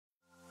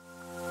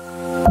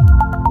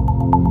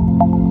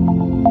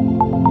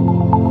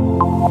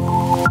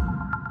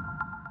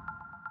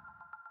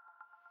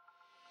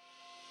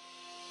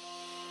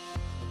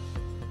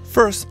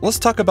First, let's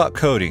talk about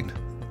coding.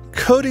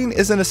 Coding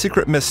isn't a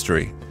secret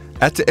mystery.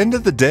 At the end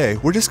of the day,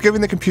 we're just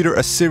giving the computer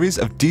a series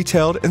of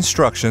detailed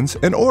instructions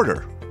in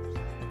order.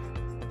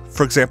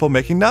 For example,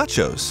 making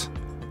nachos.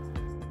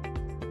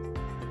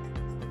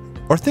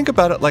 Or think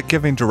about it like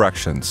giving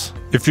directions.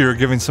 If you're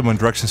giving someone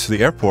directions to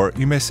the airport,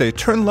 you may say,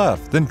 turn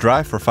left, then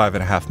drive for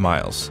 5.5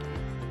 miles.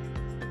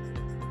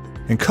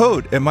 In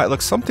code, it might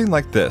look something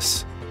like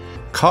this.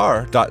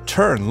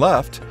 Car.turn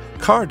left,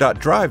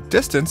 car.drive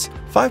distance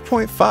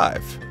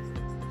 5.5.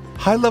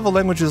 High-level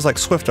languages like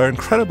Swift are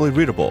incredibly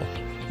readable.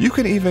 You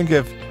can even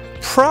give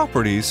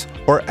properties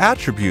or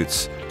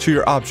attributes to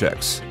your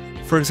objects.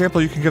 For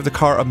example, you can give the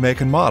car a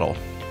make and model.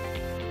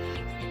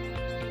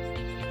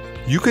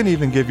 You can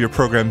even give your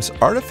programs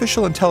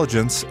artificial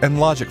intelligence and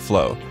logic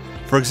flow.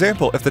 For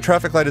example, if the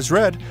traffic light is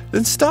red,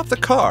 then stop the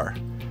car.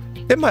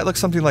 It might look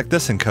something like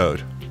this in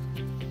code.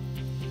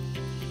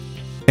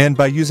 And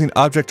by using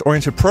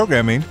object-oriented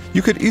programming,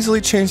 you could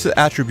easily change the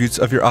attributes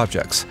of your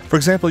objects. For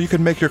example, you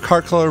could make your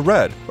car color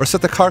red, or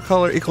set the car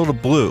color equal to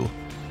blue.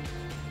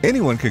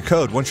 Anyone can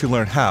code once you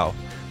learn how,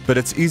 but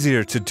it's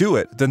easier to do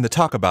it than to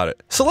talk about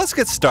it. So let's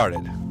get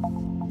started.